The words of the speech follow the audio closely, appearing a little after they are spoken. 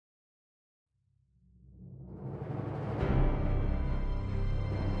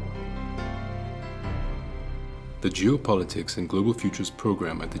The Geopolitics and Global Futures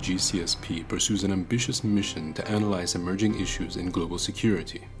program at the GCSP pursues an ambitious mission to analyze emerging issues in global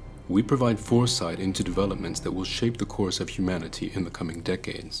security. We provide foresight into developments that will shape the course of humanity in the coming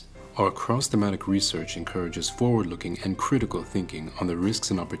decades. Our cross-thematic research encourages forward-looking and critical thinking on the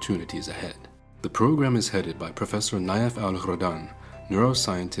risks and opportunities ahead. The program is headed by Professor Nayef Al-Ghradan,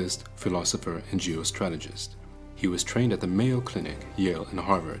 neuroscientist, philosopher, and geostrategist. He was trained at the Mayo Clinic, Yale, and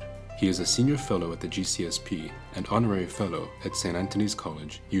Harvard. He is a senior fellow at the GCSP and honorary fellow at St. Antony's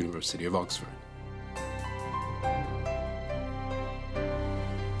College, University of Oxford.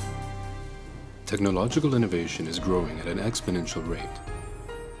 Technological innovation is growing at an exponential rate,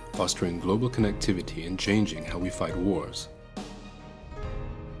 fostering global connectivity and changing how we fight wars.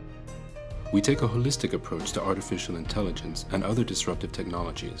 We take a holistic approach to artificial intelligence and other disruptive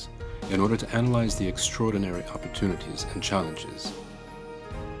technologies in order to analyze the extraordinary opportunities and challenges.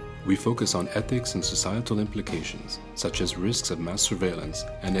 We focus on ethics and societal implications, such as risks of mass surveillance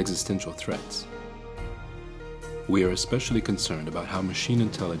and existential threats. We are especially concerned about how machine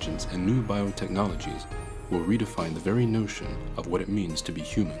intelligence and new biotechnologies will redefine the very notion of what it means to be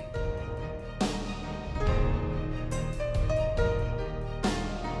human.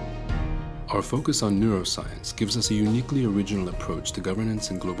 Our focus on neuroscience gives us a uniquely original approach to governance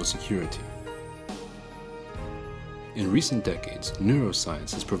and global security. In recent decades,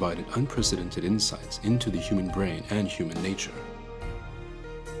 neuroscience has provided unprecedented insights into the human brain and human nature.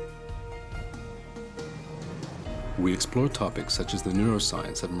 We explore topics such as the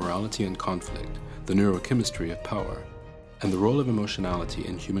neuroscience of morality and conflict, the neurochemistry of power, and the role of emotionality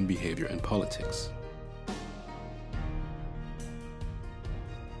in human behavior and politics.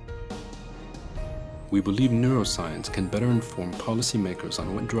 We believe neuroscience can better inform policymakers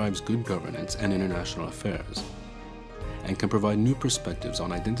on what drives good governance and international affairs, and can provide new perspectives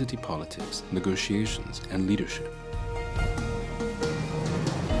on identity politics, negotiations, and leadership.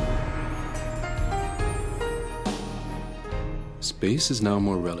 Space is now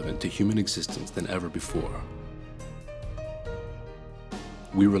more relevant to human existence than ever before.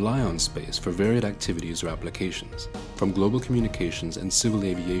 We rely on space for varied activities or applications, from global communications and civil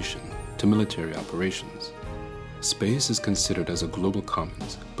aviation to military operations. Space is considered as a global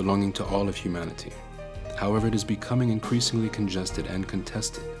commons belonging to all of humanity. However, it is becoming increasingly congested and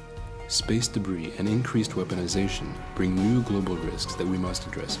contested. Space debris and increased weaponization bring new global risks that we must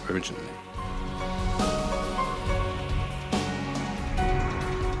address urgently.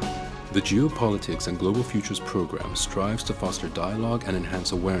 The Geopolitics and Global Futures program strives to foster dialogue and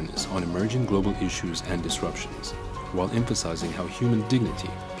enhance awareness on emerging global issues and disruptions, while emphasizing how human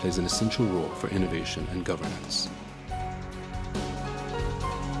dignity plays an essential role for innovation and governance.